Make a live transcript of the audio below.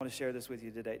I want to share this with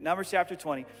you today. Numbers chapter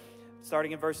 20,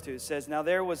 starting in verse 2, it says, "Now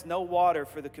there was no water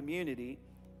for the community,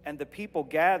 and the people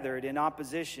gathered in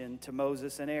opposition to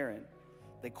Moses and Aaron.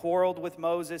 They quarreled with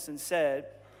Moses and said,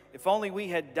 'If only we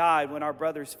had died when our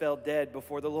brothers fell dead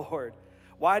before the Lord.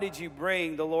 Why did you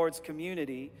bring the Lord's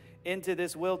community into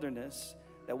this wilderness,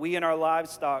 that we and our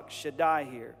livestock should die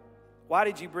here? Why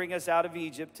did you bring us out of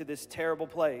Egypt to this terrible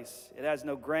place? It has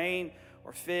no grain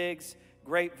or figs,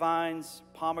 grapevines,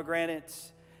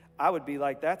 pomegranates.'" I would be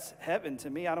like, that's heaven to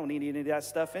me. I don't need any of that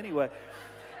stuff anyway.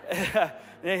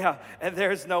 Yeah, "and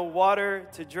there's no water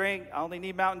to drink. I only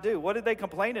need Mountain Dew." What are they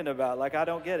complaining about? Like, I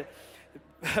don't get it.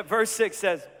 Verse 6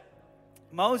 says,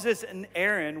 "Moses and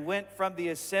Aaron went from the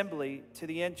assembly to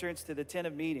the entrance to the tent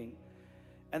of meeting,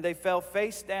 and they fell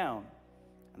face down.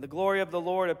 And the glory of the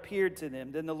Lord appeared to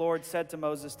them. Then the Lord said to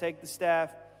Moses, 'Take the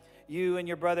staff, you and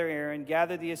your brother Aaron,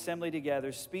 gather the assembly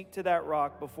together, speak to that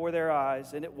rock before their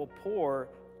eyes, and it will pour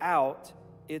out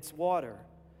its water.'"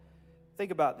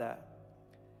 Think about that.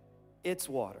 Its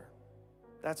water.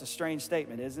 That's a strange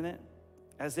statement, isn't it?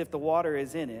 As if the water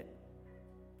is in it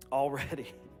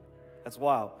already. That's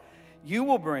wild. "You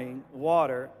will bring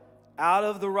water out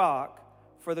of the rock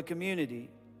for the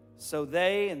community, so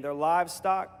they and their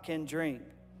livestock can drink."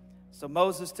 So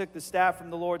Moses took the staff from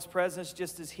the Lord's presence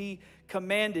just as he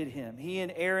commanded him. He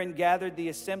and Aaron gathered the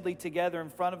assembly together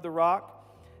in front of the rock.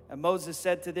 And Moses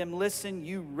said to them, "Listen,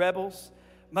 you rebels,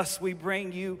 must we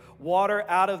bring you water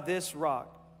out of this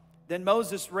rock?" Then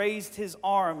Moses raised his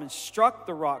arm and struck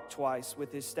the rock twice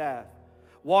with his staff.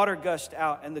 Water gushed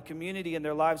out, and the community and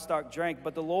their livestock drank.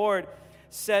 But the Lord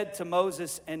said to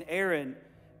Moses and Aaron,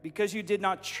 "Because you did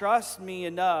not trust me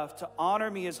enough to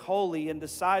honor me as holy in the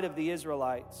sight of the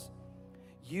Israelites,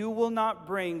 you will not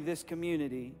bring this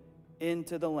community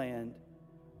into the land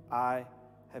I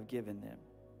have given them."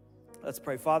 Let's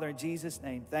pray. Father, in Jesus'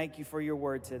 name, thank you for your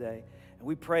word today. And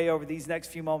we pray over these next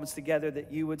few moments together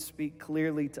that you would speak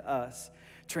clearly to us,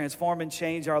 transform and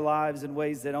change our lives in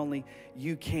ways that only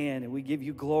you can. And we give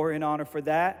you glory and honor for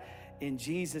that. In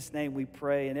Jesus' name we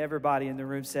pray. And everybody in the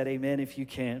room said amen if you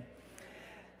can.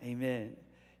 Amen.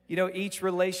 You know, each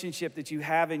relationship that you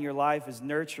have in your life is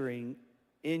nurturing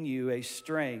in you a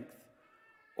strength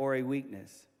or a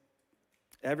weakness.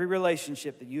 Every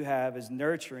relationship that you have is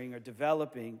nurturing or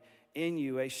developing in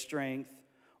you a strength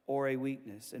or a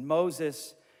weakness. And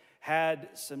Moses had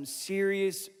some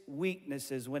serious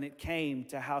weaknesses when it came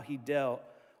to how he dealt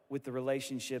with the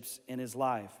relationships in his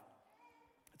life.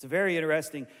 It's a very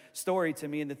interesting story to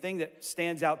me, and the thing that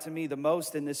stands out to me the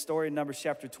most in this story in Numbers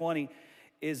chapter 20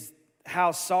 is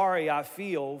how sorry I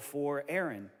feel for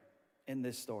Aaron in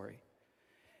this story.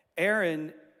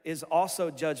 Aaron is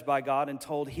also judged by God and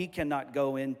told he cannot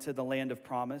go into the land of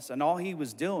promise. And all he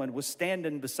was doing was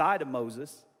standing beside of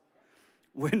Moses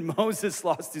when Moses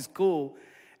lost his cool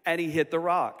and he hit the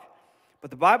rock. But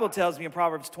the Bible tells me in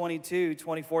Proverbs 22,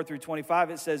 24 through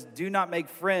 25, it says, "Do not make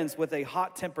friends with a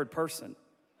hot-tempered person.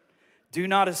 Do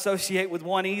not associate with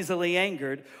one easily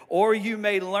angered, or you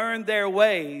may learn their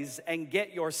ways and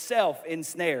get yourself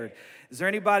ensnared." Is there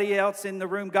anybody else in the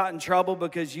room got in trouble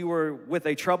because you were with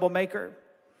a troublemaker?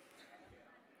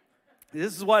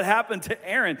 This is what happened to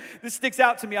Aaron. This sticks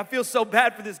out to me. I feel so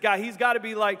bad for this guy. He's got to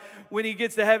be like, when he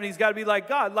gets to heaven, he's got to be like,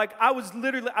 "God, like I was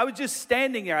just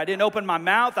standing there. I didn't open my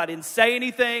mouth. I didn't say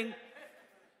anything.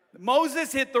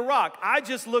 Moses hit the rock. I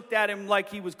just looked at him like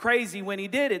he was crazy when he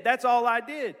did it. That's all I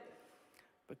did."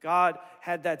 But God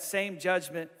had that same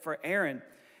judgment for Aaron,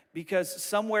 because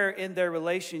somewhere in their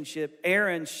relationship,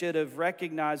 Aaron should have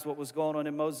recognized what was going on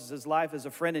in Moses' life as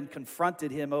a friend and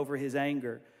confronted him over his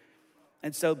anger.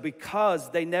 And so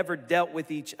because they never dealt with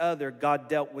each other, God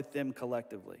dealt with them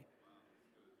collectively.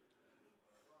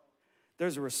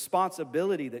 There's a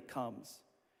responsibility that comes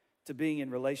to being in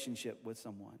relationship with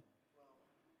someone.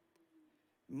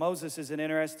 Moses is an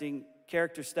interesting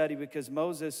character study because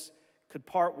Moses could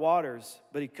part waters,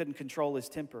 but he couldn't control his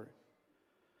temper.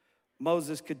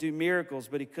 Moses could do miracles,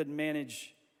 but he couldn't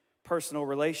manage personal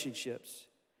relationships.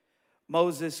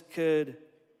 Moses could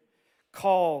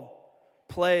call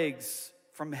plagues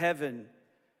from heaven,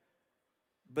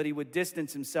 but he would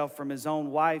distance himself from his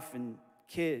own wife and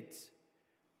kids.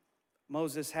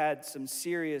 Moses had some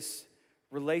serious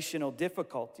relational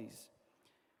difficulties.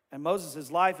 And Moses'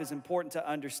 life is important to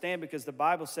understand because the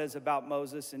Bible says about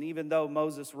Moses, and even though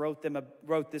Moses wrote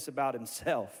this about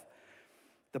himself,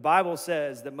 the Bible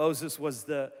says that Moses was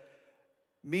the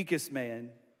meekest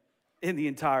man in the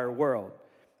entire world.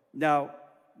 Now,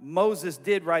 Moses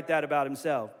did write that about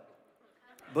himself,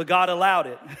 but God allowed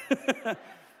it.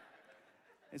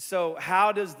 And so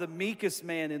how does the meekest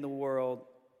man in the world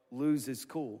lose his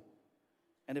cool?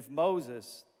 And if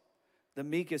Moses, The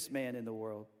meekest man in the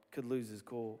world could lose his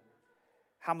cool.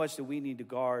 How much do we need to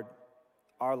guard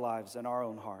our lives and our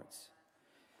own hearts?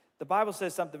 The Bible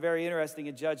says something very interesting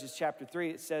in Judges chapter 3.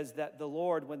 It says that the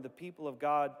Lord, when the people of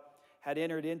God had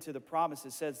entered into the promise,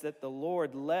 it says that the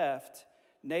Lord left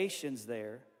nations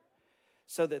there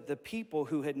so that the people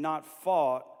who had not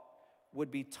fought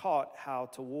would be taught how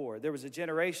to war. There was a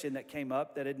generation that came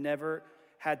up that had never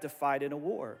had to fight in a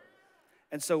war.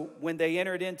 And so when they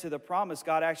entered into the promise,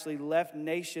 God actually left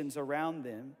nations around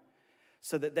them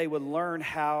so that they would learn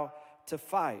how to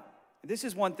fight. This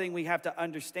is one thing we have to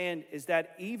understand, is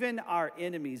that even our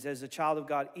enemies, as a child of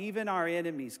God, even our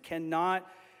enemies cannot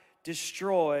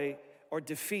destroy or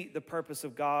defeat the purpose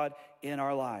of God in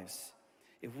our lives.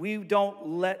 If we don't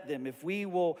let them, if we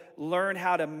will learn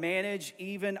how to manage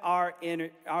even our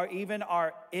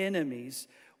enemies,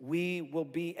 we will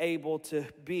be able to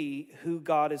be who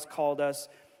God has called us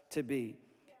to be.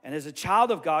 And as a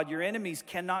child of God, your enemies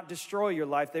cannot destroy your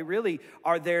life. They really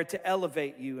are there to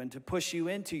elevate you and to push you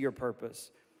into your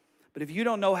purpose. But if you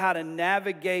don't know how to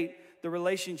navigate the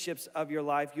relationships of your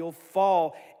life, you'll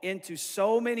fall into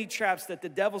so many traps that the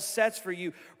devil sets for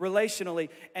you relationally,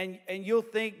 and you'll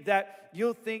think that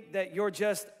you're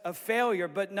just a failure.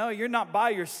 But no, you're not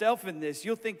by yourself in this.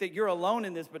 You'll think that you're alone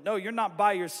in this, but no, you're not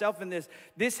by yourself in this.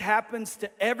 This happens to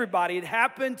everybody. It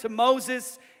happened to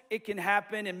Moses. It can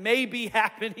happen and may be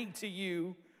happening to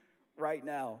you right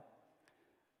now.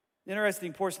 The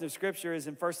interesting portion of Scripture is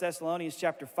in 1 Thessalonians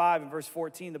chapter 5 and verse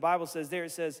 14. The Bible says there,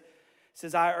 it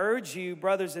says, I urge you,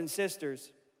 brothers and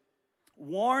sisters,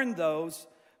 warn those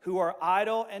who are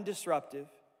idle and disruptive,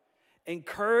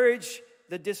 encourage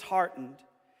the disheartened,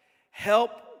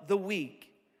 help the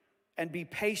weak, and be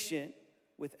patient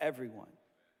with everyone.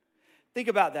 Think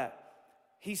about that.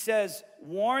 He says,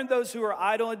 warn those who are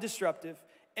idle and disruptive,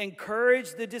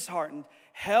 encourage the disheartened,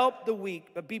 help the weak,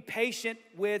 but be patient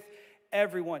with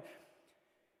everyone.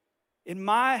 In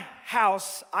my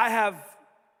house, I have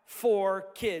 4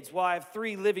 kids. Well, I have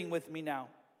 3 living with me now.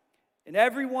 And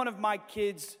every one of my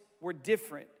kids were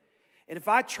different. And if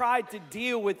I tried to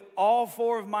deal with all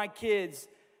 4 of my kids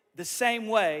the same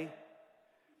way,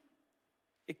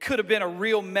 it could have been a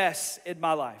real mess in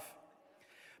my life.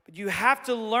 But you have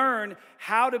to learn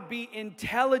how to be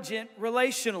intelligent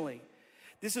relationally.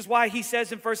 This is why he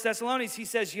says in 1 Thessalonians, he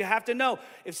says you have to know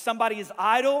if somebody is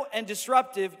idle and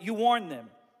disruptive, you warn them.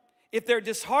 If they're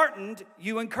disheartened,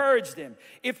 you encourage them.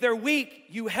 If they're weak,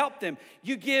 you help them.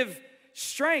 You give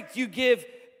strength, you give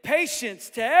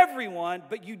patience to everyone,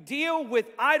 but you deal with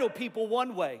idle people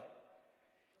one way.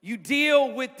 You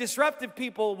deal with disruptive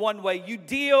people one way. You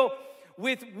deal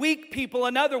with weak people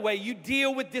another way. You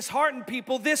deal with disheartened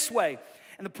people this way.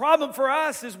 And the problem for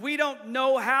us is we don't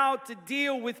know how to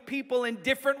deal with people in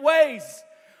different ways.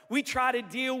 We try to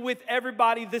deal with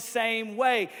everybody the same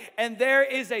way. And there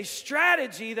is a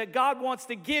strategy that God wants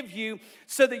to give you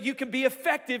so that you can be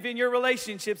effective in your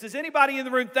relationships. Is anybody in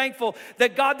the room thankful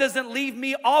that God doesn't leave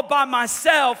me all by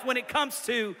myself when it comes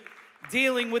to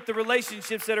dealing with the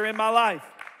relationships that are in my life?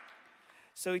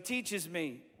 So he teaches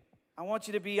me, I want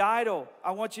you to be idle.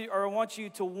 I want you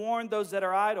to warn those that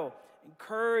are idle.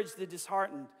 Encourage the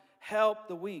disheartened. Help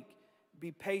the weak.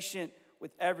 Be patient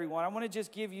with everyone. I want to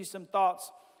just give you some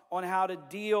thoughts on how to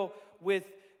deal with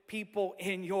people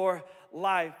in your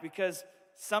life, because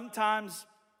sometimes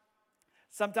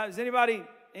anybody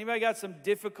got some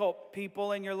difficult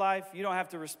people in your life? You don't have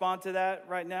to respond to that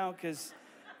right now because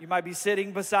you might be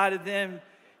sitting beside them.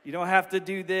 You don't have to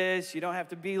do this. You don't have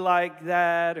to be like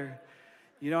that, or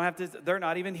you don't have to. They're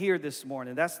not even here this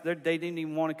morning. They didn't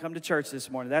even want to come to church this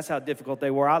morning. That's how difficult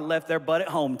they were. I left their butt at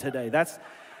home today. That's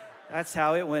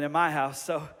how it went in my house.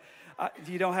 So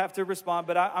you don't have to respond,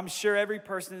 but I'm sure every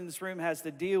person in this room has to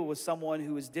deal with someone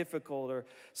who is difficult, or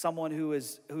someone who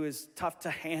is tough to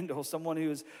handle, someone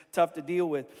who is tough to deal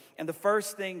with. And the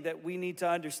first thing that we need to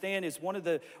understand is one of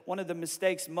the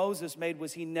mistakes Moses made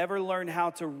was he never learned how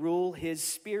to rule his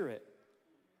spirit.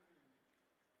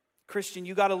 Christian,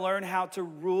 you got to learn how to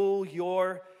rule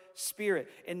your spirit.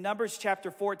 In Numbers chapter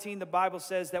 14, the Bible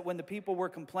says that when the people were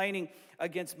complaining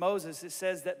against Moses, it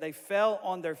says that they fell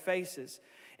on their faces.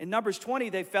 In Numbers 20,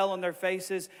 they fell on their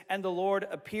faces and the Lord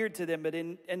appeared to them. But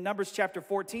in Numbers chapter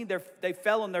 14, they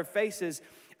fell on their faces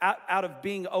out of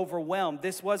being overwhelmed.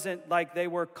 This wasn't like they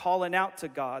were calling out to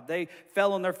God. They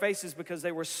fell on their faces because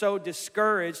they were so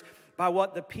discouraged by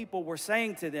what the people were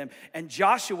saying to them. And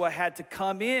Joshua had to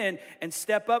come in and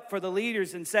step up for the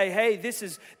leaders and say, hey, this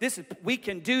is we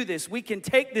can do this. We can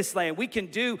take this land. We can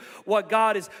do what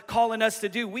God is calling us to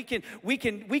do. We can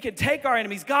take our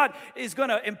enemies. God is going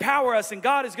to empower us, and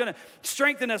God is going to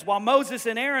strengthen us. While Moses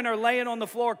and Aaron are laying on the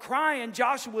floor crying,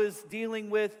 Joshua is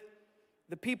dealing with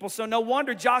the people. So no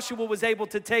wonder Joshua was able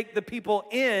to take the people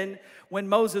in when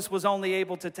Moses was only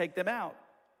able to take them out.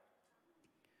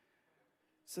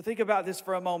 So think about this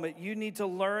for a moment. You need to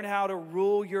learn how to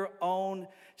rule your own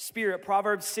spirit.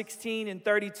 Proverbs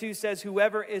 16:32 says,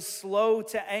 whoever is slow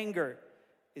to anger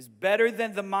is better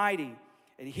than the mighty,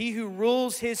 and he who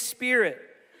rules his spirit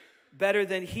better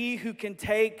than he who can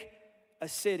take a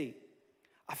city.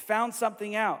 I found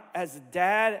something out. As a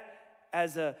dad,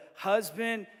 as a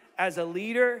husband, as a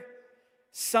leader,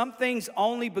 some things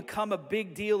only become a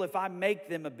big deal if I make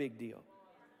them a big deal.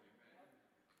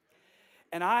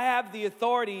 And I have the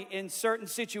authority in certain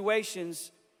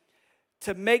situations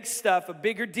to make stuff a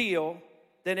bigger deal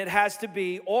than it has to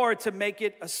be, or to make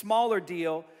it a smaller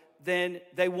deal than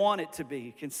they want it to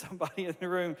be. Can somebody in the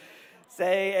room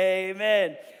say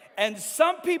amen? And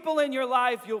some people in your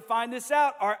life, you'll find this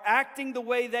out, are acting the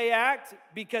way they act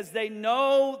because they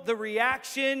know the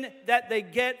reaction that they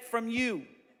get from you.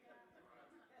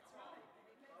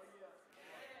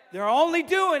 They're only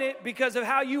doing it because of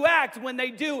how you act when they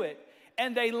do it.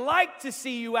 And they like to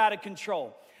see you out of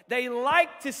control. They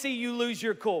like to see you lose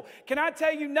your cool. Can I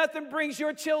tell you, nothing brings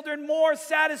your children more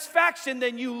satisfaction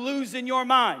than you losing your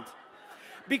mind.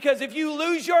 Because if you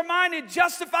lose your mind, it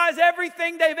justifies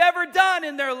everything they've ever done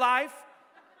in their life.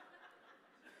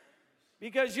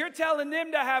 Because you're telling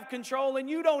them to have control and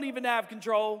you don't even have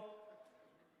control.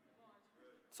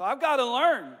 So I've got to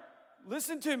learn.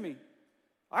 Listen to me.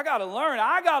 I got to learn.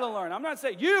 I'm not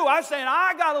saying you. I'm saying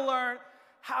I got to learn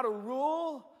how to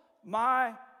rule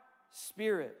my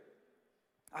spirit.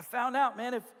 I found out,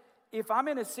 man, if I'm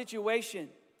in a situation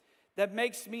that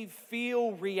makes me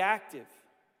feel reactive,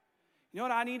 you know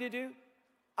what I need to do?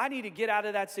 I need to get out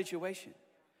of that situation.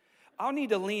 I'll need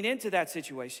to lean into that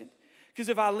situation. Because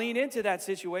if I lean into that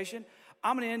situation,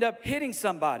 I'm going to end up hitting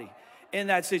somebody in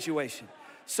that situation.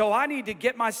 So I need to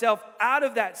get myself out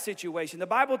of that situation. The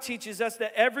Bible teaches us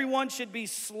that everyone should be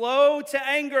slow to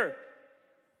anger,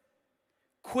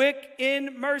 quick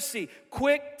in mercy,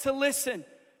 quick to listen.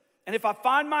 And if I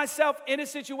find myself in a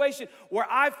situation where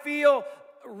I feel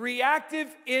reactive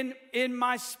in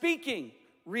my speaking,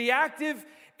 reactive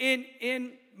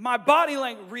in my body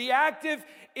language, reactive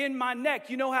in my neck.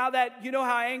 You know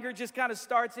how anger just kind of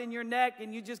starts in your neck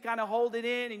and you just kind of hold it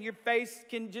in, and your face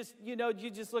can just, you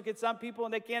just look at some people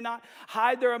and they cannot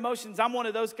hide their emotions. I'm one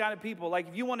of those kind of people. Like,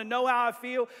 if you want to know how I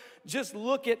feel, just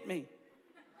look at me.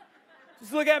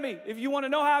 Just look at me. If you want to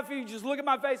know how I feel, just look at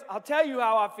my face. I'll tell you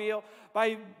how I feel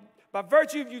by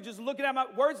virtue of you just looking at my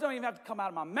words. Don't even have to come out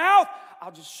of my mouth.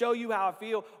 I'll just show you how I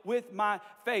feel with my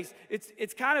face.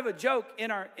 It's kind of a joke in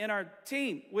our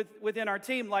team, within our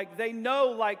team. Like, they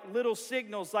know like little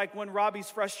signals, like when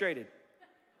Robbie's frustrated.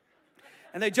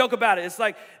 And they joke about it. It's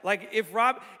like if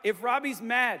Robbie's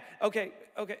mad, okay,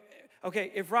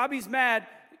 if Robbie's mad,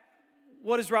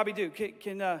 what does Robbie do?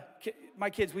 Can my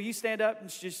kids, will you stand up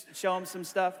and just show them some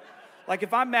stuff? Like,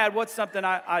 if I'm mad, what's something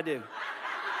I do?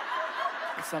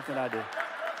 It's something I do.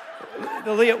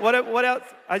 Leah, what else?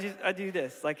 I do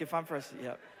this. Like, if I'm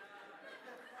frustrated,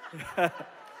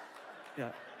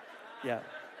 yeah.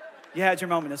 You had your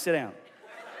moment. Now sit down.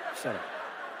 Shut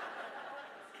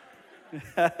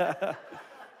up.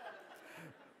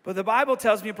 But the Bible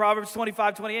tells me in Proverbs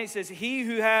 25:28 says, he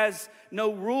who has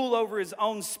no rule over his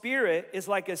own spirit is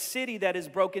like a city that is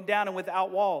broken down and without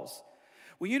walls.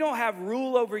 When you don't have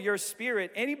rule over your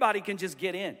spirit, anybody can just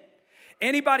get in.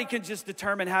 Anybody can just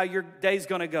determine how your day's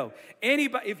going to go.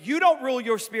 If you don't rule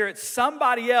your spirit,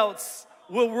 somebody else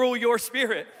will rule your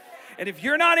spirit. And if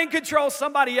you're not in control,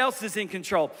 somebody else is in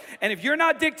control. And if you're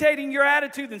not dictating your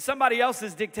attitude, then somebody else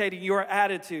is dictating your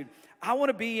attitude. I want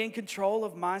to be in control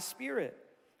of my spirit.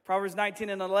 Proverbs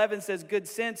 19:11 says, good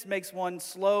sense makes one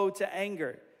slow to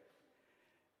anger,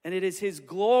 and it is his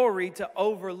glory to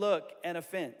overlook an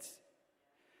offense.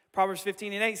 Proverbs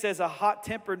 15:8 says, a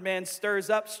hot-tempered man stirs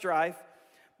up strife,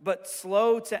 but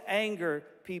slow to anger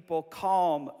people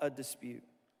calm a dispute.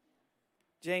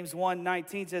 James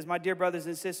 1:19 says, my dear brothers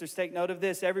and sisters, take note of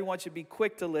this. Everyone should be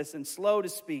quick to listen, slow to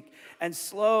speak, and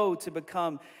slow to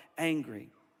become angry.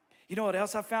 You know what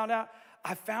else I found out?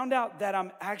 I found out that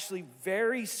I'm actually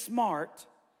very smart,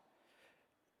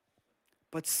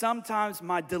 but sometimes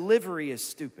my delivery is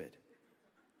stupid.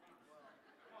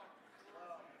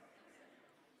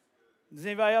 Does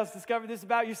anybody else discover this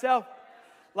about yourself?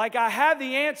 like I have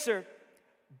the answer,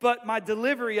 but my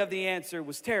delivery of the answer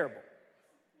was terrible.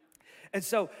 And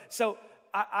so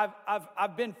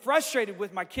I've been frustrated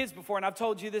with my kids before, and I've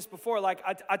told you this before. Like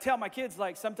I tell my kids,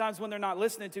 like sometimes when they're not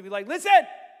listening to me, like, listen,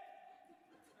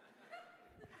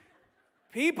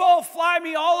 people fly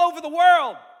me all over the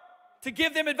world to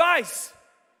give them advice.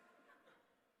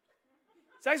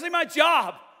 It's actually my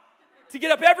job to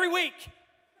get up every week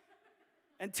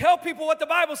and tell people what the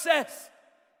Bible says.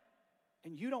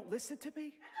 And you don't listen to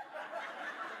me?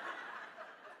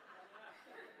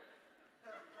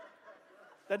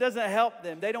 That doesn't help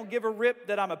them. They don't give a rip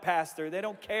that I'm a pastor. They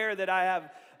don't care that I have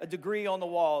a degree on the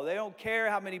wall. They don't care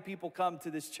how many people come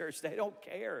to this church. They don't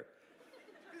care.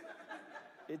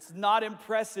 It's not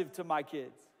impressive to my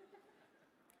kids.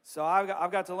 So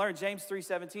I've got to learn. James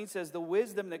 3:17 says, the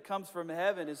wisdom that comes from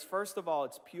heaven is, first of all,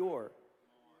 it's pure.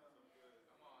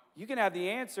 You can have the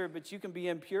answer, but you can be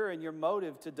impure in your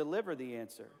motive to deliver the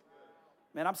answer.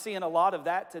 Man, I'm seeing a lot of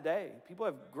that today. People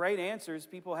have great answers.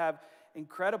 People have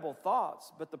incredible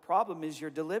thoughts, but the problem is your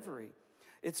delivery.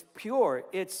 It's pure.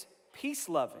 It's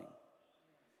peace-loving.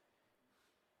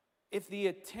 If the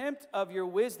attempt of your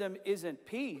wisdom isn't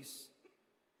peace,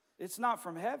 it's not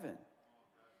from heaven.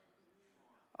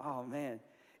 Oh, man.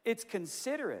 It's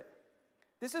considerate.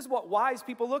 This is what wise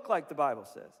people look like, the Bible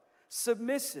says.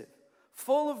 Submissive,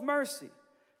 full of mercy,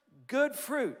 good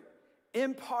fruit,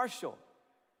 impartial,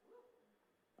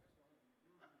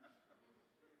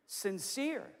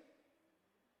 sincere.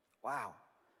 Wow.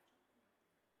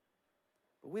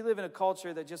 But we live in a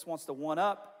culture that just wants to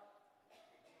one-up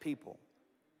people.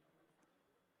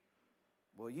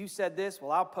 Well, you said this,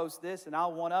 well, I'll post this and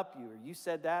I'll one-up you. Or you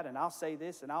said that and I'll say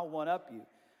this and I'll one-up you.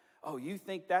 Oh, you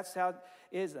think that's how it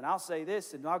is and I'll say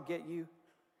this and I'll get you.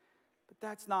 But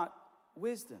that's not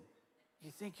wisdom. You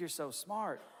think you're so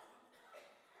smart.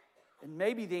 And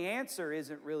maybe the answer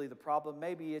isn't really the problem.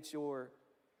 Maybe it's your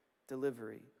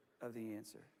delivery of the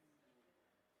answer.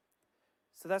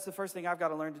 So that's the first thing I've got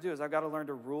to learn to do, is I've got to learn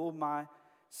to rule my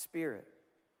spirit.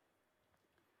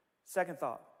 Second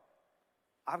thought,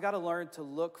 I've got to learn to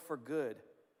look for good.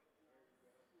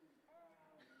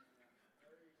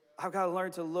 I've got to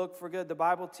learn to look for good. The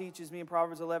Bible teaches me in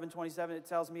Proverbs 11:27, it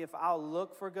tells me if I'll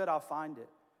look for good, I'll find it.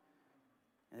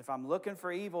 And if I'm looking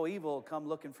for evil, evil will come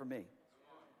looking for me.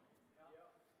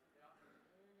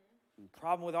 The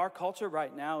problem with our culture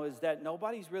right now is that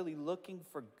nobody's really looking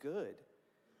for good.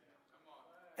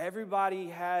 Everybody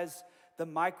has the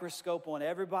microscope on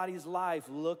everybody's life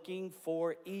looking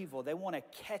for evil. They want to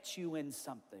catch you in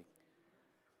something.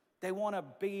 They want to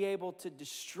be able to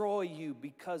destroy you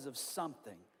because of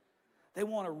something. They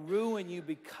want to ruin you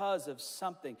because of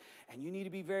something. And you need to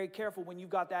be very careful when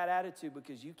you've got that attitude,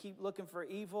 because you keep looking for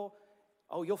evil.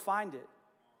 Oh, you'll find it.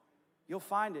 You'll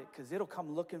find it, because it'll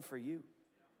come looking for you.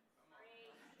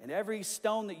 And every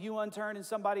stone that you unturn in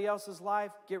somebody else's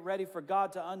life, get ready for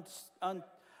God to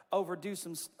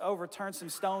overturn some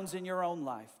stones in your own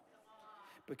life.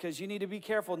 Because you need to be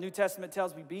careful. New Testament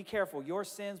tells me, be careful. Your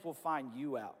sins will find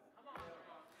you out.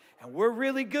 And we're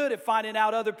really good at finding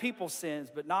out other people's sins,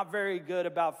 but not very good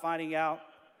about finding out,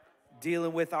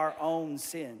 dealing with our own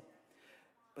sin.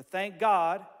 But thank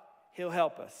God, He'll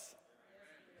help us.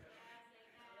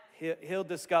 He'll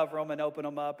discover them and open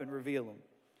them up and reveal them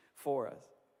for us.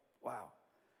 Wow.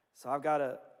 So I've got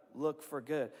to look for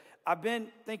good. I've been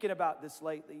thinking about this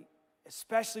lately,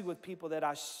 especially with people that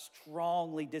I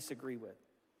strongly disagree with.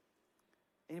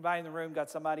 Anybody in the room got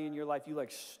somebody in your life you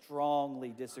like strongly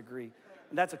disagree?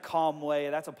 And that's a calm way,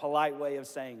 that's a polite way of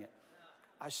saying it.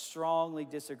 I strongly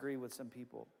disagree with some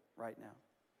people right now.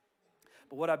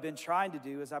 But what I've been trying to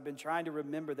do is I've been trying to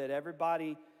remember that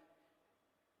everybody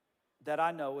that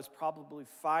I know is probably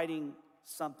fighting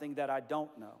something that I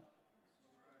don't know.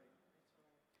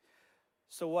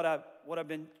 So what I've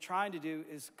been trying to do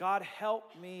is, God,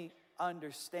 help me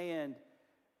understand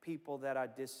people that I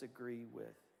disagree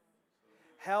with.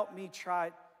 Help me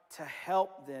try to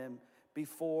help them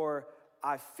before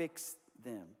I fix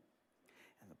them.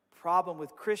 And the problem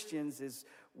with Christians is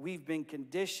we've been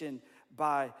conditioned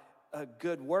by a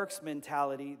good works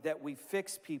mentality that we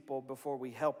fix people before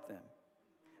we help them.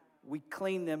 We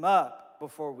clean them up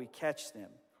before we catch them.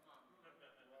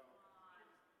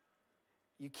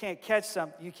 You can't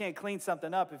clean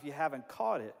something up if you haven't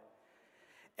caught it.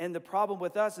 And the problem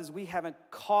with us is we haven't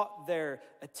caught their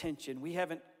attention. We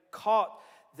haven't caught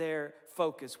their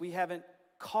focus. We haven't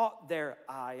caught their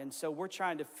eye. And so we're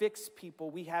trying to fix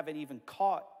people we haven't even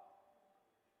caught.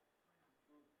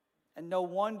 And no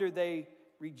wonder they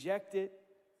reject it.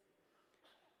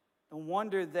 No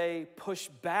wonder they push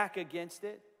back against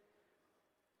it.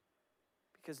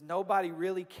 Because nobody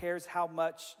really cares how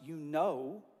much you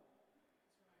know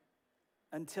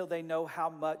until they know how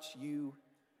much you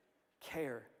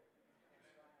care.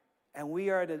 And we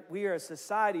are a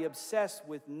society obsessed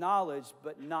with knowledge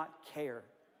but not care.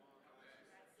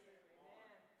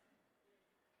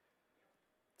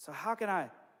 So how can I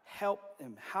help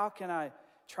them? How can I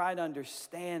try to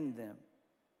understand them?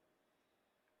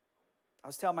 I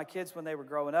was telling my kids when they were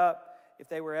growing up, if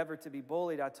they were ever to be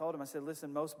bullied, I told them, I said,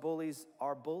 listen, most bullies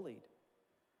are bullied.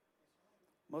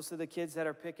 Most of the kids that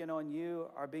are picking on you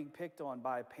are being picked on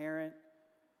by a parent,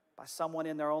 by someone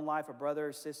in their own life, a brother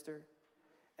or sister.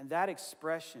 And that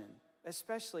expression,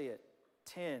 especially at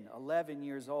 10, 11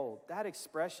 years old, that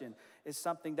expression is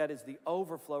something that is the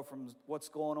overflow from what's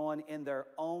going on in their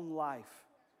own life.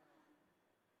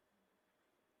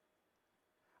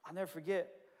 I'll never forget,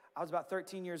 I was about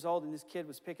 13 years old and this kid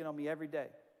was picking on me every day.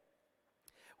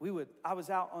 I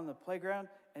was out on the playground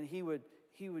and he would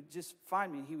just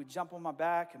find me. He would jump on my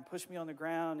back and push me on the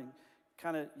ground and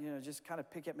kind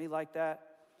of pick at me like that.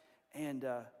 And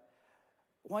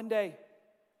one day,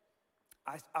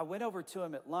 I went over to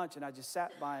him at lunch and I just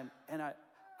sat by him and I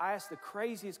asked the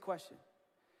craziest question.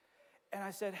 And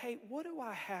I said, hey, what do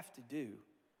I have to do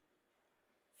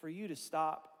for you to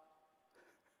stop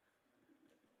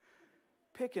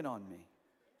picking on me?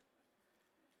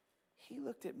 He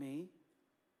looked at me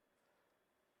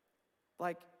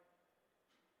like,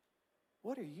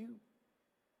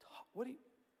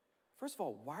 first of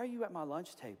all, why are you at my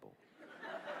lunch table?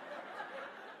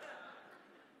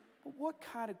 But what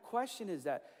kind of question is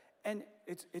that? And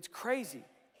it's crazy.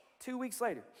 2 weeks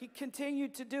later, he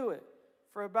continued to do it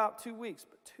for about 2 weeks.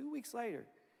 But 2 weeks later,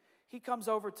 he comes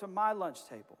over to my lunch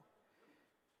table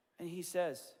and he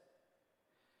says,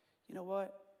 you know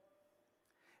what?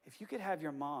 If you could have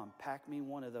your mom pack me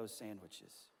one of those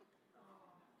sandwiches.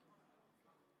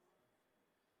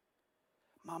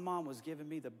 My mom was giving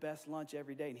me the best lunch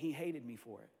every day, and he hated me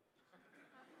for it.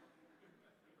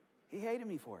 He hated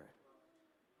me for it.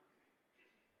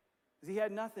 Because he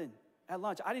had nothing at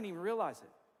lunch. I didn't even realize it.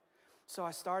 So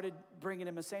I started bringing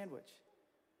him a sandwich.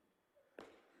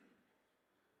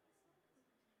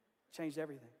 Changed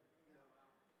everything.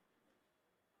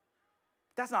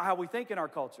 That's not how we think in our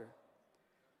culture.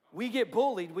 We get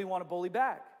bullied, we want to bully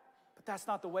back. But that's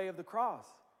not the way of the cross.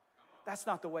 That's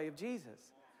not the way of Jesus.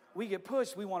 We get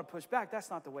pushed, we want to push back. That's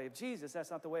not the way of Jesus. That's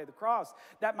not the way of the cross.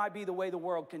 That might be the way the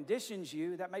world conditions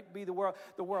you. That might be the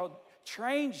world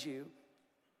trains you.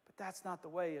 But that's not the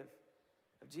way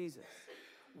of Jesus.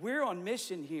 We're on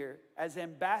mission here as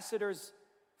ambassadors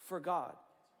for God,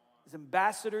 as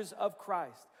ambassadors of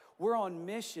Christ. We're on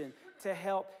mission to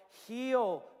help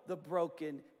heal the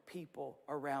broken people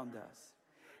around us.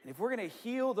 And if we're going to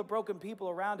heal the broken people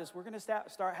around us, we're going to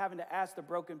start having to ask the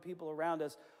broken people around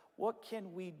us, what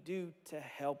can we do to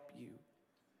help you?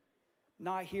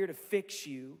 Not here to fix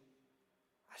you.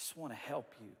 I just want to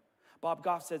help you. Bob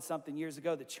Goff said something years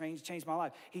ago that changed my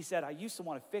life. He said, I used to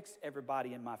want to fix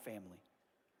everybody in my family.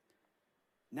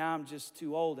 Now I'm just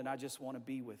too old and I just want to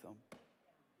be with them.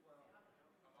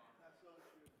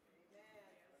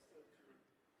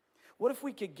 What if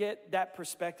we could get that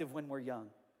perspective when we're young?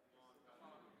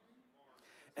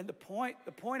 And the point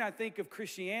I think of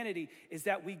Christianity is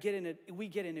that we get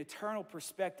an eternal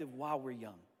perspective while we're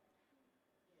young.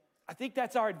 I think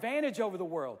that's our advantage over the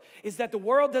world, is that the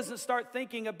world doesn't start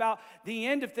thinking about the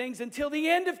end of things until the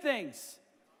end of things.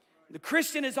 The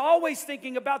Christian is always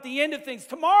thinking about the end of things.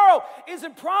 Tomorrow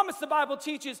isn't promised, the Bible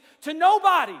teaches, to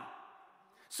nobody.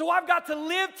 So I've got to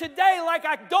live today like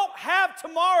I don't have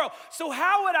tomorrow. So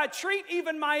how would I treat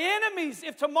even my enemies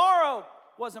if tomorrow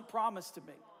wasn't promised to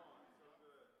me?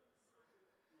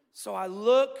 So I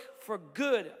look for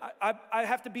good. I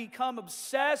have to become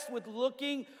obsessed with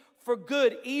looking for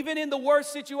good, even in the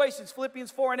worst situations.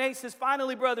 Philippians 4:8 says,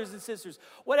 finally, brothers and sisters,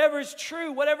 whatever is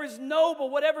true, whatever is noble,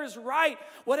 whatever is right,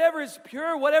 whatever is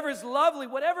pure, whatever is lovely,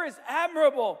 whatever is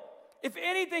admirable, if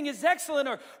anything is excellent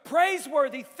or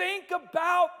praiseworthy, think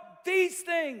about these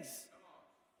things.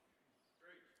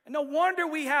 And no wonder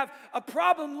we have a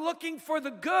problem looking for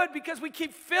the good, because we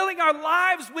keep filling our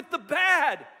lives with the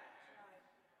bad.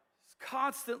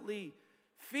 Constantly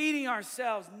feeding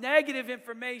ourselves negative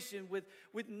information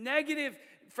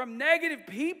from negative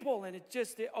people, and it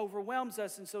overwhelms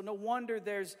us. And so no wonder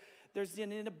there's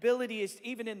an inability,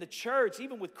 even in the church,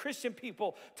 even with Christian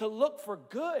people, to look for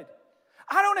good.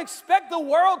 I don't expect the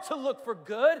world to look for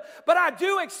good, but I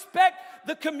do expect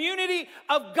the community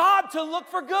of God to look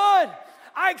for good.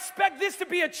 I expect this to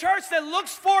be a church that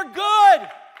looks for good.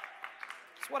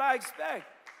 That's what I expect.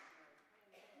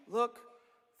 Look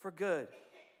for good.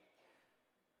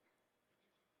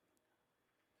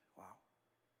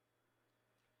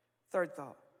 Third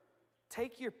thought,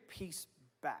 take your peace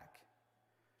back.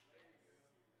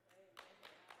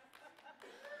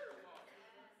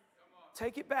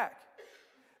 Take it back.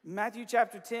 Matthew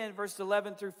chapter 10, verses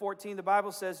 11 through 14, the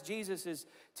Bible says Jesus is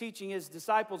teaching his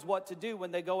disciples what to do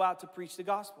when they go out to preach the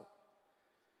gospel.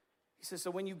 He says,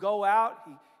 so when you go out,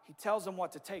 he tells them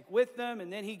what to take with them,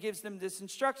 and then he gives them this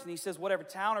instruction. He says, whatever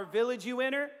town or village you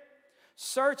enter,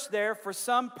 search there for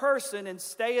some person and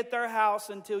stay at their house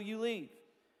until you leave.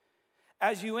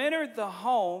 As you enter the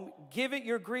home, give it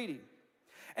your greeting.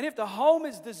 And if the home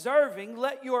is deserving,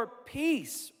 let your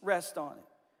peace rest on it.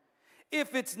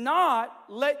 If it's not,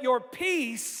 let your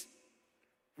peace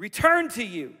return to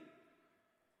you.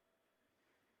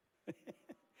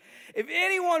 If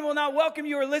anyone will not welcome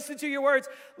you or listen to your words,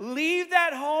 leave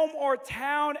that home or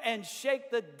town and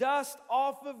shake the dust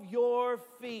off of your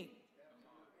feet.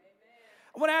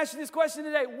 I want to ask you this question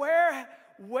today.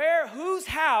 Whose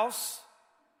house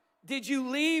did you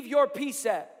leave your peace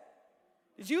at?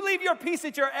 Did you leave your peace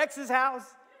at your ex's house?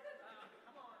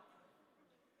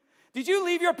 Did you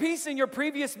leave your peace in your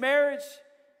previous marriage?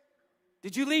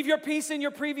 Did you leave your peace in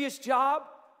your previous job?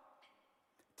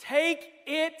 Take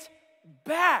it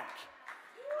back.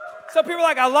 Some people are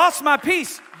like, I lost my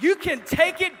peace. You can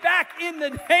take it back in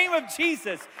the name of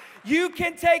Jesus. You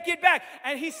can take it back.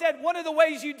 And he said one of the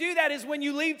ways you do that is when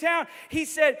you leave town, he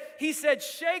said,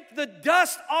 shake the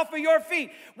dust off of your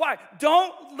feet. Why?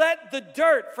 Don't let the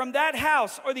dirt from that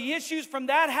house or the issues from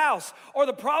that house or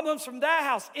the problems from that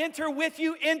house enter with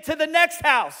you into the next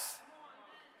house.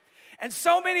 And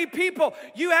so many people,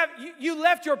 you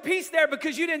left your peace there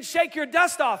because you didn't shake your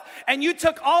dust off. And you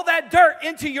took all that dirt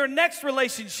into your next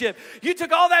relationship. You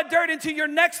took all that dirt into your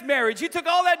next marriage. You took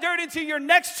all that dirt into your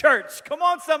next church. Come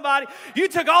on, somebody. You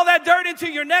took all that dirt into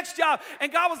your next job.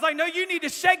 And God was like, no, you need to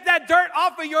shake that dirt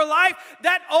off of your life.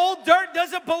 That old dirt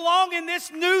doesn't belong in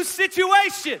this new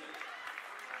situation.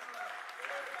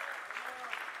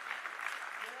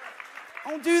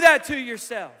 Don't do that to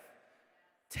yourself.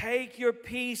 Take your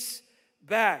peace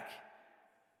back.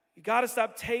 You got to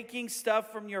stop taking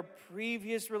stuff from your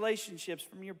previous relationships,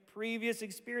 from your previous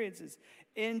experiences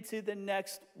into the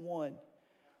next one.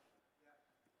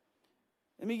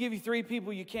 Let me give you 3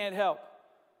 people you can't help.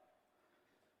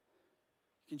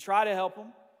 You can try to help them,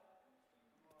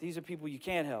 but these are people you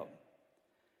can't help.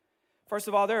 First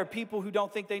of all, there are people who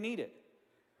don't think they need it.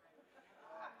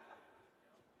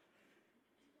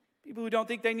 People who don't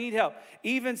think they need help.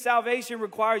 Even salvation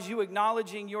requires you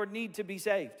acknowledging your need to be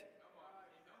saved.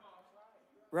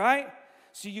 Right?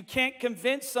 So you can't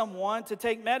convince someone to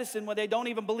take medicine when they don't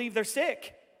even believe they're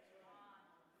sick.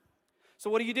 So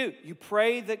what do? You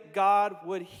pray that God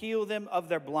would heal them of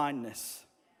their blindness.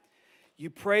 You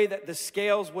pray that the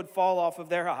scales would fall off of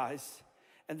their eyes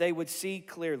and they would see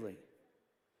clearly.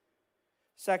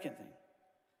 Second thing,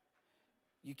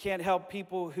 you can't help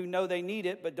people who know they need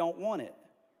it but don't want it.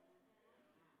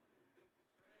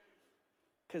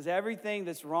 Because everything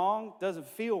that's wrong doesn't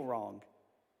feel wrong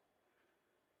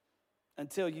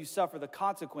until you suffer the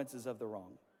consequences of the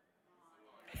wrong.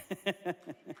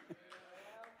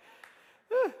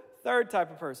 Third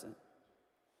type of person.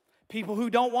 People who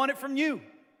don't want it from you.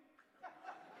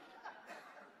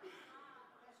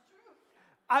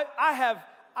 I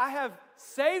have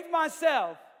saved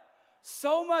myself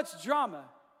so much drama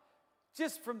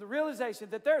just from the realization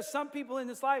that there are some people in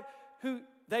this life who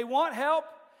they want help,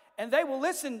 and they will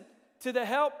listen to the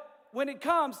help when it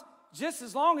comes, just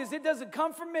as long as it doesn't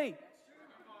come from me.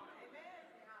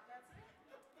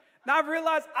 Now I've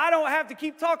realized I don't have to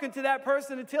keep talking to that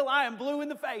person until I am blue in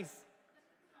the face.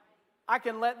 I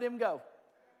can let them go.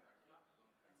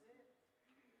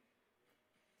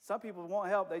 Some people want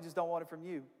help, they just don't want it from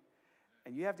you.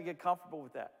 And you have to get comfortable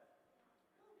with that.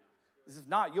 If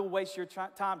not, you'll waste your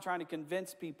time trying to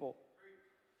convince people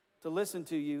to listen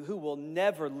to you who will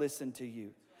never listen to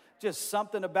you. Just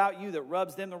something about you that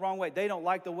rubs them the wrong way. They don't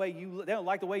like the way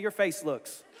your face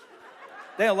looks.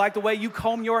 They don't like the way you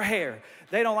comb your hair.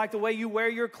 They don't like the way you wear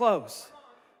your clothes.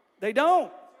 They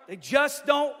don't. They just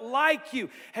don't like you.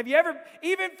 Have you ever,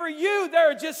 even for you, there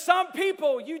are just some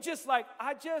people you just like,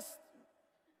 I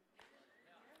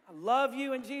love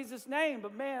you in Jesus' name,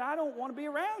 but man, I don't want to be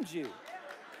around you.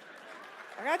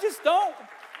 Like, I just don't.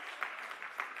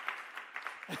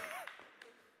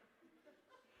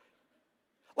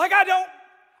 Like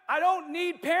I don't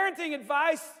need parenting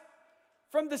advice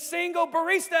from the single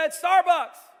barista at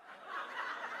Starbucks.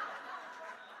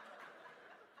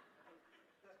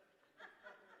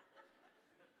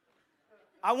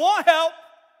 I want help.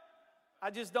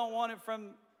 I just don't want it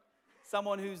from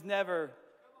someone who's never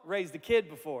raised a kid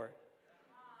before.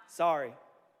 Sorry.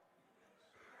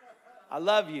 I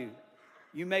love you.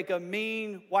 You make a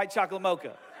mean white chocolate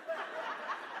mocha.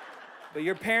 But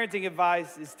your parenting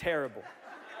advice is terrible.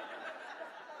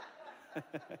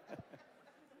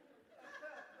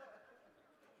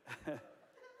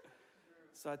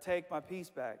 So I take my peace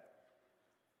back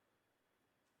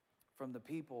from the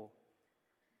people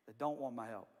that don't want my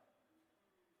help.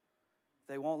 If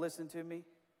they won't listen to me,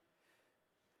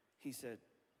 he said,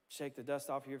 shake the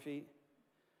dust off your feet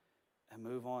and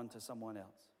move on to someone else.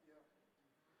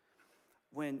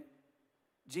 When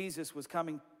Jesus was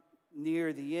coming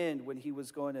near the end, when he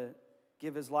was going to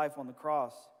give his life on the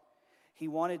cross, he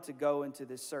wanted to go into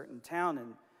this certain town,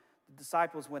 and the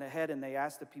disciples went ahead and they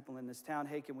asked the people in this town,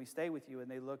 hey, can we stay with you? And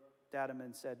they looked at him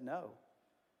and said no.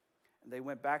 And they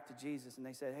went back to Jesus and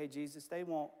they said, hey, Jesus, they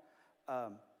won't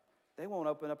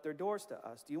open up their doors to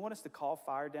us. Do you want us to call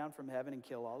fire down from heaven and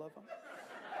kill all of them?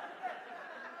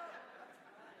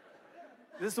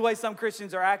 This is the way some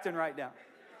Christians are acting right now.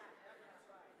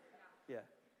 Yeah.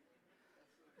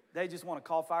 They just want to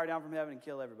call fire down from heaven and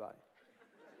kill everybody.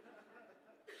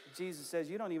 Jesus says,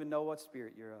 you don't even know what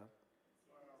spirit you're of.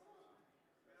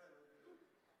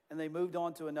 And they moved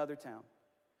on to another town.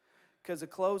 Because a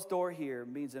closed door here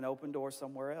means an open door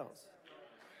somewhere else.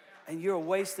 And you're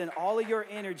wasting all of your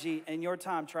energy and your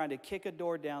time trying to kick a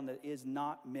door down that is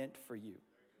not meant for you.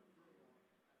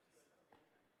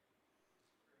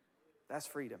 That's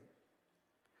freedom.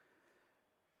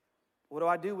 What do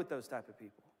I do with those type of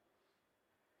people?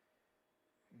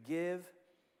 Give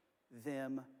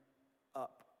them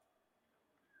up.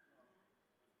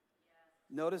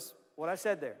 Notice what I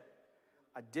said there.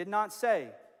 I did not say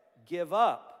give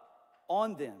up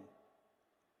on them.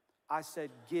 I said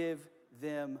give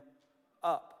them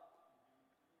up.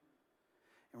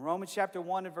 In Romans chapter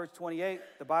 1 and verse 28,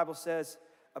 the Bible says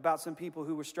about some people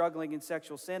who were struggling in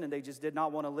sexual sin and they just did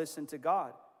not want to listen to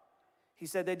God. He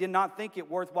said they did not think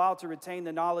it worthwhile to retain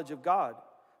the knowledge of God.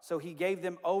 So he gave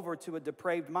them over to a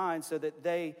depraved mind so that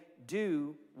they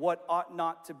do what ought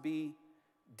not to be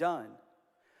done.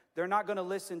 They're not going to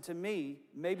listen to me.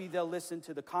 Maybe they'll listen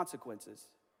to the consequences.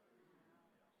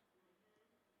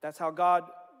 That's how God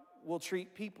will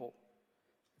treat people.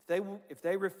 If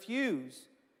they refuse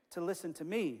to listen to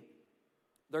me,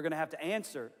 they're going to have to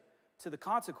answer to the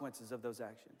consequences of those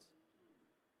actions.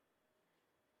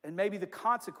 And maybe the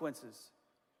consequences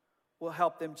will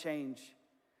help them change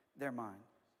their mind.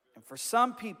 And for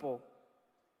some people,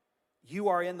 you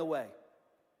are in the way.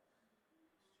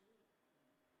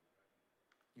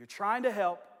 You're trying to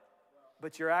help,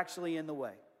 but you're actually in the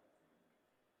way.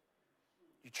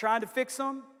 You're trying to fix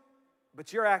them,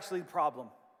 but you're actually the problem.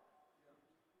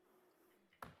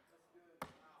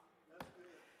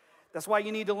 That's why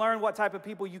you need to learn what type of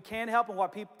people you can help and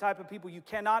what type of people you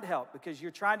cannot help, because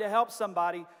you're trying to help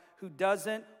somebody who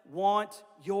doesn't want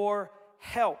your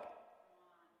help.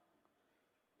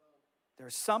 There are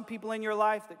some people in your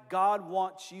life that God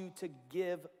wants you to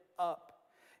give up.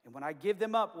 And when I give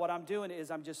them up, what I'm doing is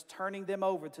I'm just turning them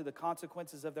over to the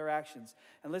consequences of their actions.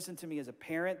 And listen to me, as a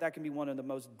parent, that can be one of the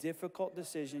most difficult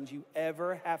decisions you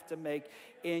ever have to make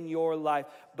in your life.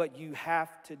 But you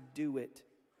have to do it.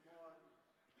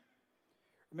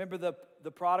 Remember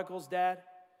the prodigal's dad?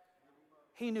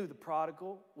 He knew the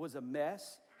prodigal was a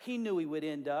mess. He knew he would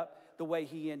end up the way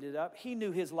he ended up. He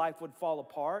knew his life would fall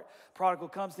apart. Prodigal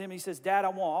comes to him and he says, Dad, I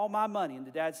want all my money. And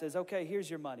the dad says, okay, here's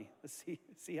your money. Let's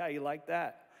see how you like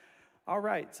that. All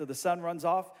right, so the son runs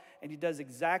off and he does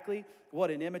exactly what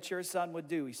an immature son would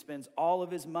do. He spends all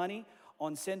of his money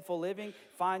on sinful living,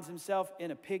 finds himself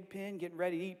in a pig pen, getting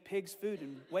ready to eat pig's food,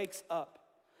 and wakes up.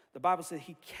 The Bible says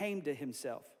he came to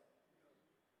himself.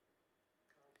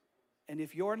 And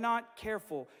if you're not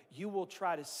careful, you will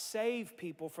try to save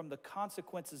people from the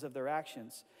consequences of their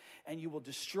actions, and you will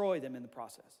destroy them in the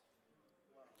process.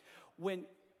 When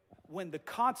the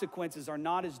consequences are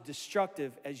not as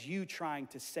destructive as you trying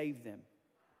to save them.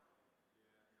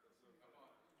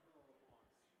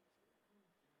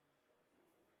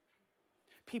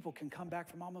 People can come back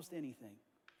from almost anything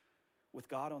with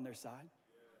God on their side.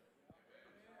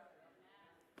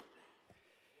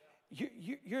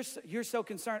 You're so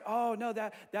concerned. Oh no,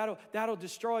 that'll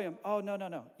destroy him. Oh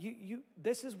no.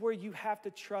 This is where you have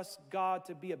to trust God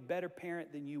to be a better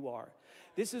parent than you are.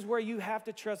 This is where you have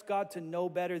to trust God to know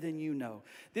better than you know.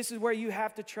 This is where you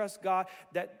have to trust God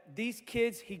that these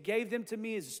kids, He gave them to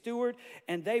me as a steward,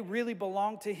 and they really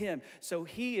belong to Him. So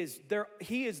He is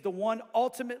the one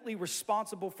ultimately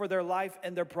responsible for their life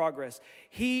and their progress.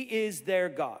 He is their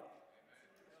God.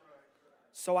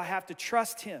 So I have to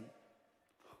trust Him.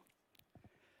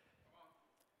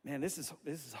 Man, this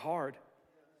is hard.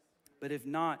 But if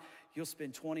not, you'll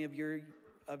spend 20 of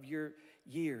your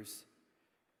years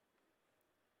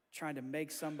trying to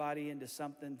make somebody into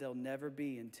something they'll never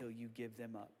be until you give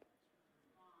them up.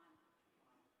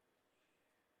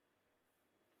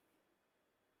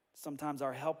 Sometimes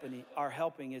our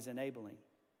helping is enabling.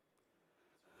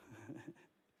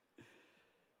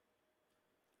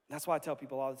 That's why I tell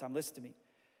people all the time, listen to me.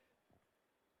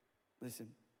 Listen,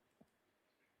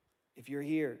 if you're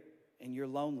here and you're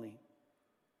lonely,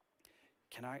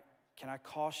 can I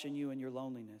caution you in your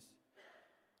loneliness?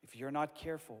 If you're not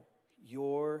careful,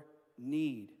 your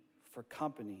need for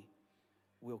company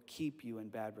will keep you in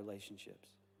bad relationships.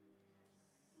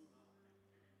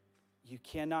 You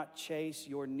cannot chase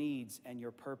your needs and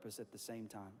your purpose at the same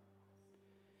time.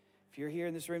 If you're here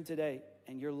in this room today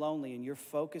and you're lonely and you're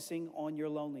focusing on your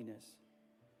loneliness,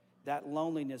 that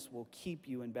loneliness will keep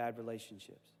you in bad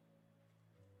relationships.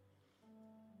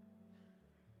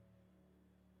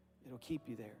 It'll keep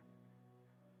you there.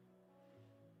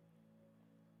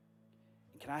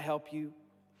 And can I help you?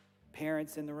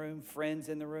 Parents in the room, friends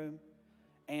in the room,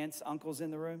 aunts, uncles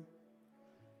in the room.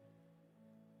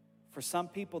 For some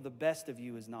people, the best of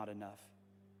you is not enough.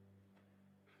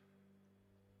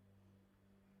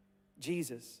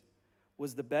 Jesus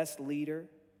was the best leader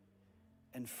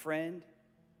and friend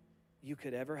you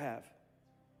could ever have.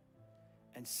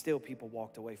 And still people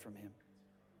walked away from him.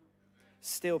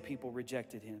 Still people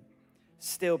rejected him.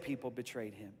 Still people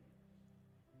betrayed him.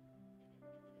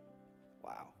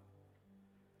 Wow.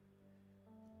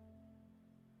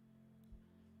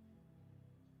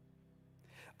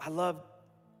 I love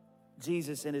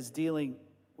Jesus in his dealing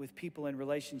with people in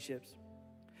relationships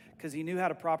because he knew how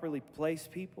to properly place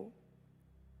people.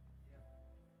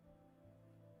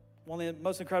 One of the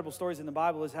most incredible stories in the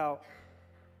Bible is how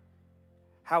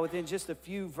within just a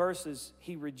few verses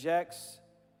he rejects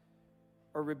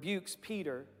or rebukes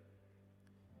Peter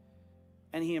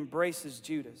and he embraces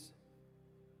Judas.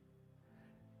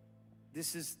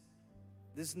 This is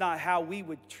not how we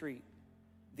would treat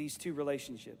these two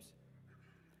relationships.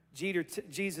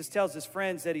 Jesus tells his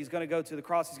friends that he's going to go to the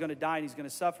cross, he's going to die, and he's going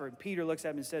to suffer. And Peter looks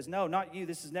at him and says, no, not you.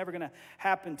 This is never going to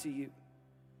happen to you.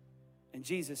 And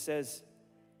Jesus says,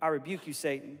 I rebuke you,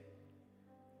 Satan.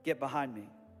 Get behind me.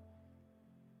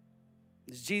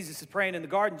 As Jesus is praying in the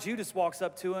garden, Judas walks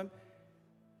up to him.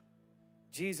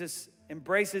 Jesus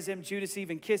embraces him. Judas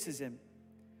even kisses him.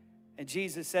 And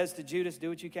Jesus says to Judas, do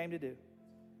what you came to do.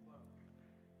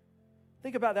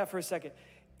 Think about that for a second.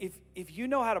 If you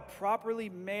know how to properly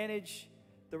manage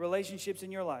the relationships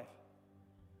in your life,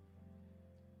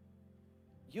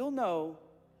 you'll know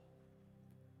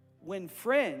when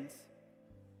friends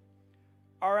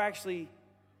are actually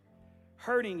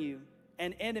hurting you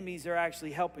and enemies are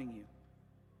actually helping you.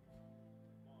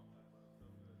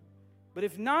 But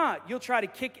if not, you'll try to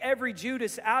kick every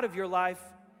Judas out of your life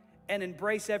and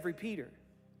embrace every Peter.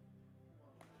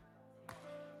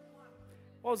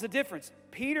 What was the difference?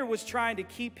 Peter was trying to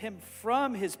keep him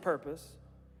from his purpose.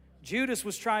 Judas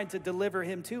was trying to deliver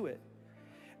him to it.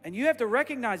 And you have to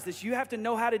recognize this. You have to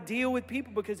know how to deal with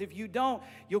people, because if you don't,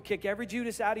 you'll kick every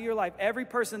Judas out of your life. Every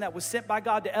person that was sent by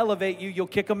God to elevate you, you'll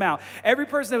kick them out. Every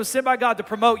person that was sent by God to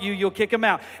promote you, you'll kick them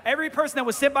out. Every person that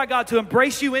was sent by God to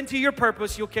embrace you into your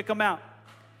purpose, you'll kick them out.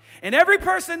 And every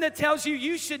person that tells you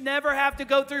you should never have to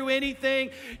go through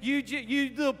anything, you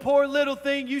the poor little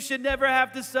thing, you should never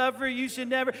have to suffer, you should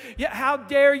never, how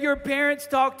dare your parents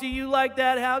talk to you like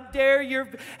that?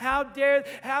 How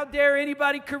dare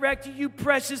anybody correct you, you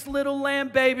precious little lamb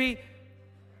baby?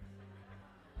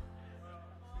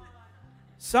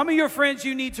 Some of your friends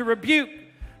you need to rebuke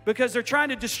because they're trying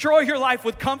to destroy your life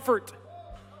with comfort.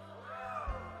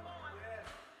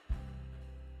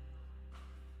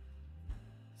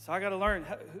 So I got to learn,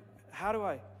 how do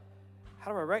I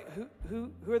write? Who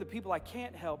are the people I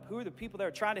can't help? Who are the people that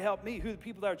are trying to help me? Who are the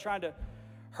people that are trying to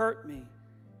hurt me?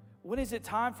 When is it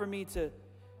time for me to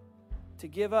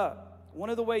give up?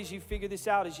 One of the ways you figure this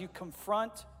out is you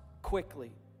confront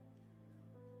quickly.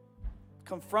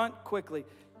 Confront quickly.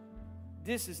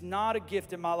 This is not a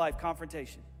gift in my life,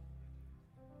 confrontation.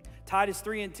 Titus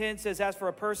 3:10 says, as for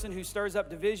a person who stirs up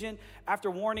division, after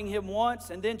warning him once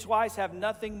and then twice, have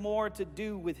nothing more to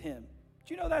do with him.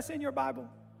 Do you know that's in your Bible?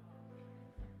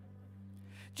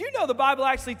 Do you know the Bible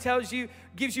actually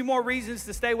gives you more reasons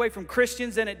to stay away from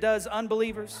Christians than it does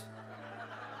unbelievers?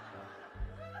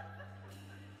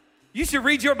 You should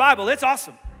read your Bible. It's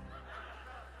awesome.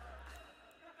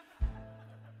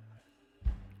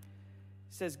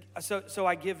 It says, so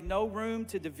I give no room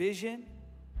to division.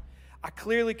 I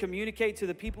clearly communicate to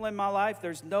the people in my life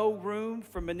there's no room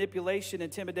for manipulation,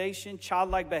 intimidation,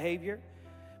 childlike behavior,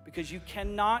 because you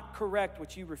cannot correct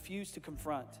what you refuse to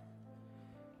confront.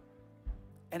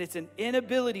 And it's an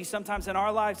inability sometimes in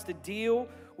our lives to deal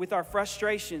with our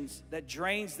frustrations that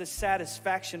drains the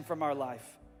satisfaction from our life.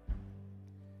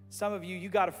 Some of you, you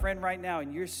got a friend right now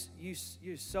and you're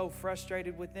so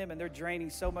frustrated with them and they're draining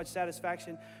so much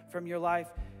satisfaction from your life,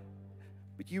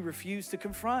 but you refuse to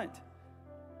confront.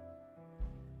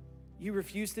 You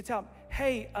refuse to tell them,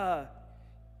 hey,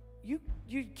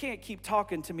 you can't keep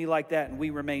talking to me like that and we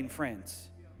remain friends.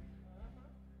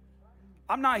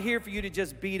 I'm not here for you to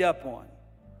just beat up on.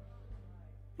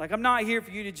 Like, I'm not here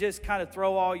for you to just kind of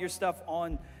throw all your stuff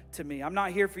on to me. I'm not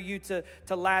here for you to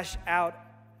lash out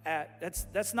at.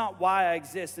 That's not why I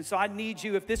exist. And so I need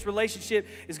you, if this relationship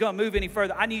is going to move any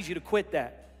further, I need you to quit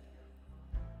that.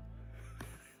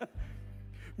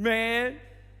 Man,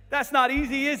 that's not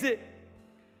easy, is it?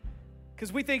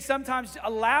 Because we think sometimes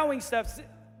allowing stuff,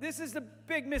 this is the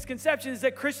big misconception, is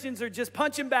that Christians are just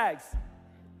punching bags.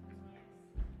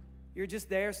 You're just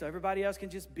there so everybody else can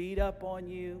just beat up on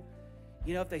you.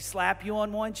 You know, if they slap you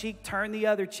on one cheek, turn the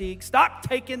other cheek. Stop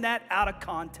taking that out of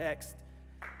context.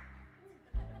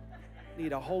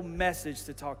 Need a whole message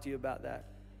to talk to you about that.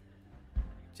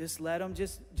 Just let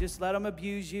them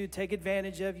abuse you, take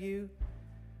advantage of you.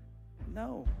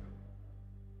 No.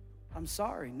 I'm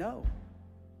sorry, no.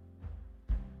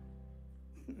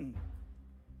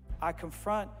 I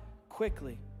confront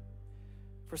quickly.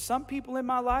 For some people in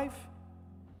my life,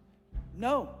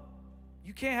 no,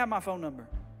 you can't have my phone number.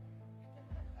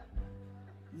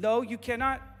 No, you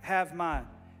cannot have my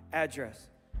address.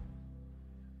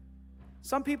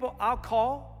 Some people I'll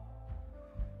call.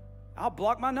 I'll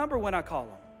block my number when I call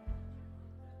them.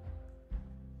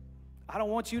 I don't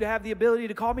want you to have the ability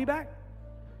to call me back.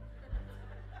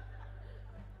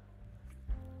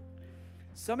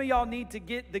 Some of y'all need to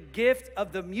get the gift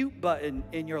of the mute button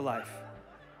in your life.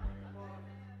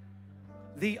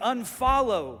 The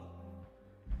unfollow.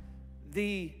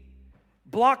 The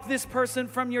block this person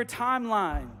from your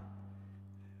timeline.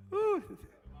 Ooh.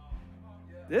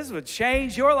 This would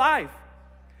change your life.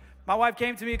 My wife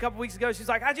came to me a couple weeks ago. She's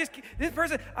like, this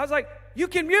person. I was like, you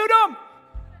can mute them.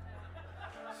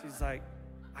 She's like,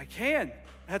 I can.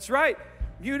 That's right.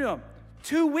 Mute them.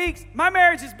 2 weeks. My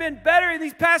marriage has been better in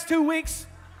these past 2 weeks.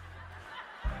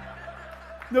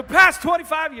 The past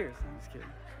 25 years. I'm just kidding.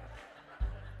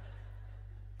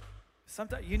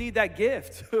 Sometimes you need that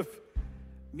gift of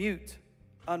mute,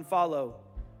 unfollow,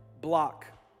 block.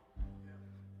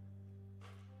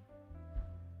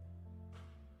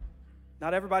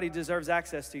 Not everybody deserves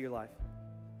access to your life.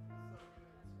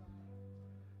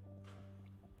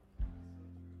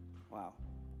 Wow.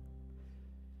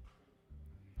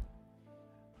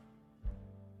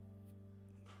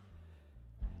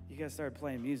 You guys started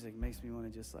playing music. It makes me want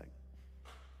to just like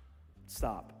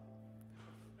stop.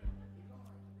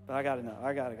 But I gotta know.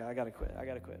 I gotta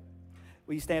quit.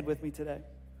 Will you stand with me today?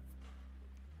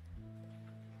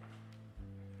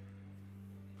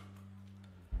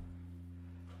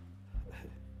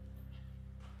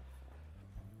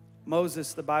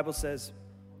 Moses, the Bible says,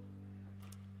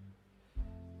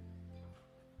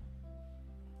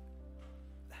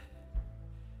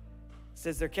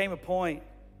 there came a point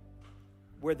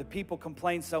where the people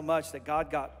complained so much that God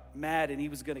got mad and he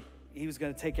was going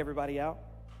to take everybody out.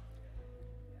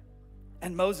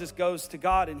 And Moses goes to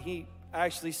God and he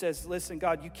actually says, listen,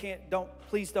 God,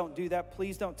 please don't do that.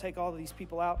 Please don't take all of these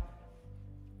people out.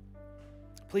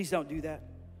 Please don't do that.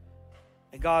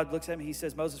 And God looks at him and he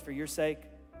says, Moses, for your sake,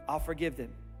 I'll forgive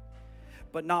them.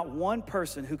 But not one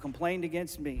person who complained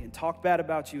against me and talked bad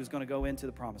about you is going to go into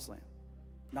the promised land.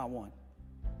 Not one.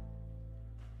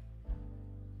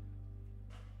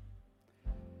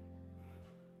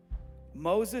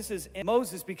 Moses,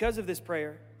 because of this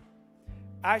prayer,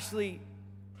 actually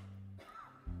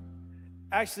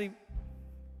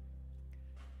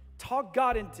talked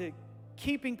God into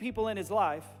keeping people in his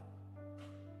life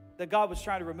that God was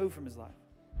trying to remove from his life.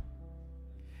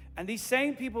 And these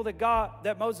same people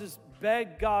that Moses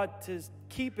begged God to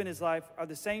keep in his life are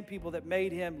the same people that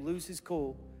made him lose his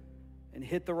cool and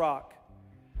hit the rock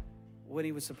when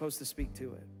he was supposed to speak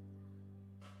to it.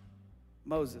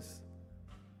 Moses.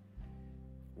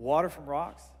 Water from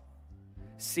rocks,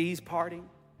 seas parting,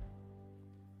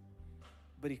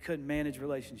 but he couldn't manage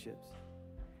relationships.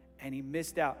 And he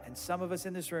missed out. And some of us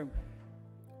in this room,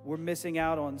 we're missing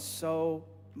out on so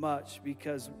much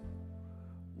because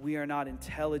we are not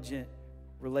intelligent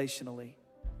relationally.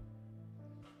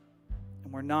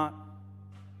 And we're not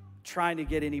trying to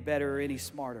get any better or any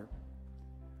smarter.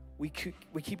 we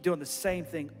keep doing the same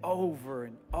thing over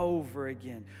and over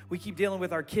again. We keep dealing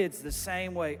with our kids the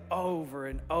same way over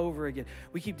and over again.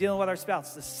 We keep dealing with our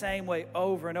spouse the same way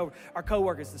over and over. Our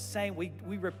coworkers the same. We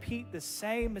repeat the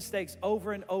same mistakes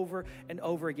over and over and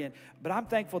over again. But I'm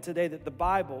thankful today that the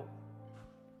Bible,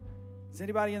 is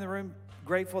anybody in the room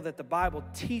grateful that the Bible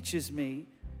teaches me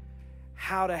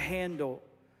how to handle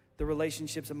the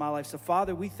relationships in my life? So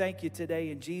Father, we thank you today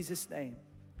in Jesus' name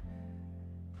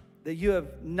that you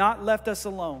have not left us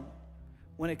alone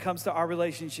when it comes to our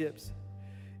relationships.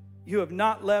 You have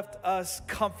not left us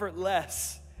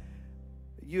comfortless.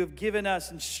 You have given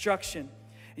us instruction.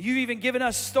 You've even given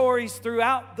us stories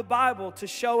throughout the Bible to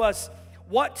show us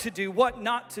what to do, what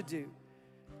not to do.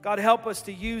 God, help us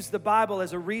to use the Bible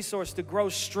as a resource to grow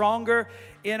stronger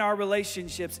in our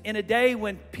relationships. In a day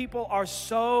when people are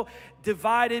so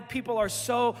divided, people are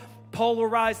so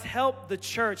polarized, help the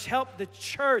church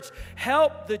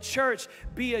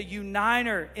be a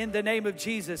uniter in the name of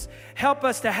Jesus. Help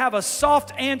us to have a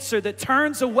soft answer that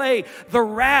turns away the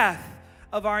wrath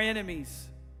of our enemies.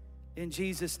 In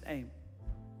Jesus' name.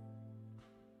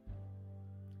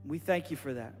 We thank you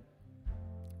for that.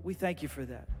 We thank you for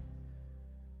that.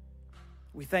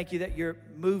 We thank you that you're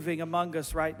moving among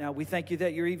us right now. We thank you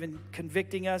that you're even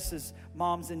convicting us as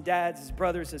moms and dads, as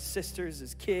brothers, as sisters,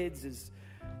 as kids.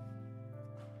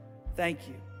 Thank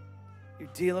you. You're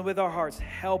dealing with our hearts.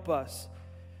 Help us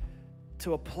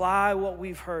to apply what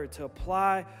we've heard, to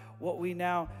apply what we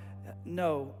now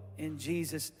know in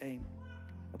Jesus' name.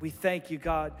 We thank you,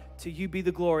 God. To you be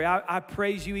the glory. I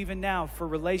praise you even now for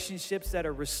relationships that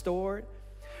are restored,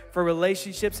 for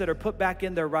relationships that are put back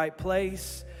in their right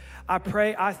place.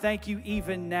 I thank you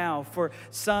even now for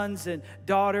sons and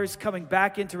daughters coming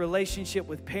back into relationship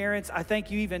with parents. I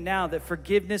thank you even now that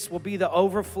forgiveness will be the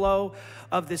overflow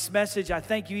of this message. I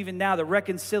thank you even now that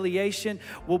reconciliation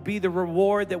will be the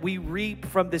reward that we reap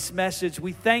from this message.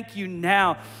 We thank you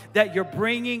now that you're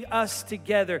bringing us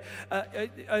together.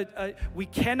 We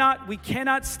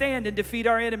cannot stand and defeat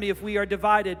our enemy if we are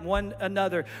divided one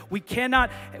another. We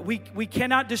cannot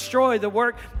destroy the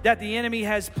work that the enemy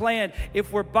has planned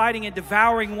if we're biting and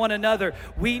devouring one another.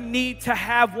 We need to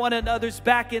have one another's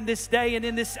back in this day and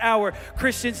in this hour.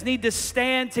 Christians need to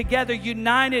stand together,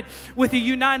 united with a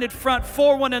united front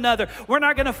for one another. We're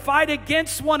not going to fight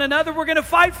against one another. We're going to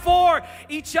fight for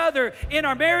each other in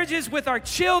our marriages, with our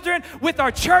children, with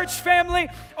our church family,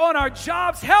 on our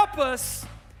jobs. Help us.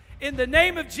 In the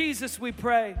name of Jesus, we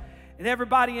pray. And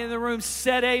everybody in the room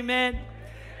said amen.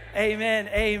 Amen.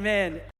 Amen.